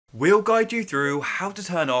We'll guide you through how to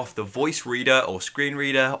turn off the voice reader or screen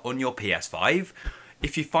reader on your PS5.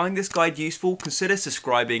 If you find this guide useful, consider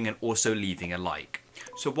subscribing and also leaving a like.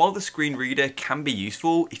 So while the screen reader can be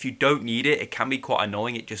useful, if you don't need it, it can be quite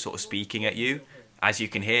annoying, it just sort of speaking at you. As you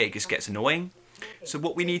can hear, it just gets annoying. So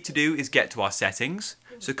what we need to do is get to our settings.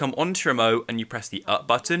 So come onto remote and you press the up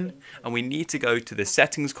button, and we need to go to the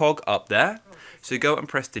settings cog up there. So go and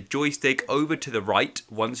press the joystick over to the right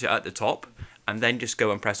once you're at the top, and then just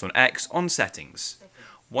go and press on X on settings.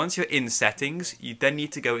 Once you're in settings, you then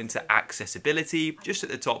need to go into accessibility just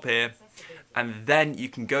at the top here, and then you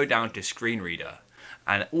can go down to screen reader.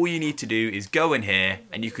 And all you need to do is go in here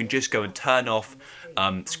and you can just go and turn off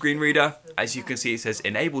screen reader. As you can see, it says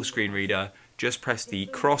enable screen reader. Just press the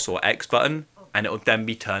cross or X button and it will then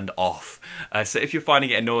be turned off. So if you're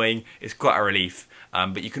finding it annoying, it's quite a relief.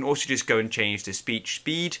 But you can also just go and change the speech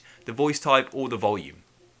speed, the voice type, or the volume.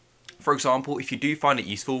 For example, if you do find it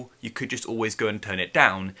useful, you could just always go and turn it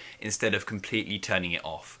down instead of completely turning it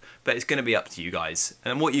off. But it's going to be up to you guys.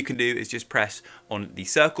 And what you can do is just press on the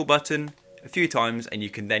circle button a few times and you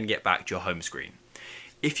can then get back to your home screen.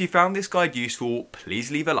 If you found this guide useful, please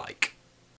leave a like.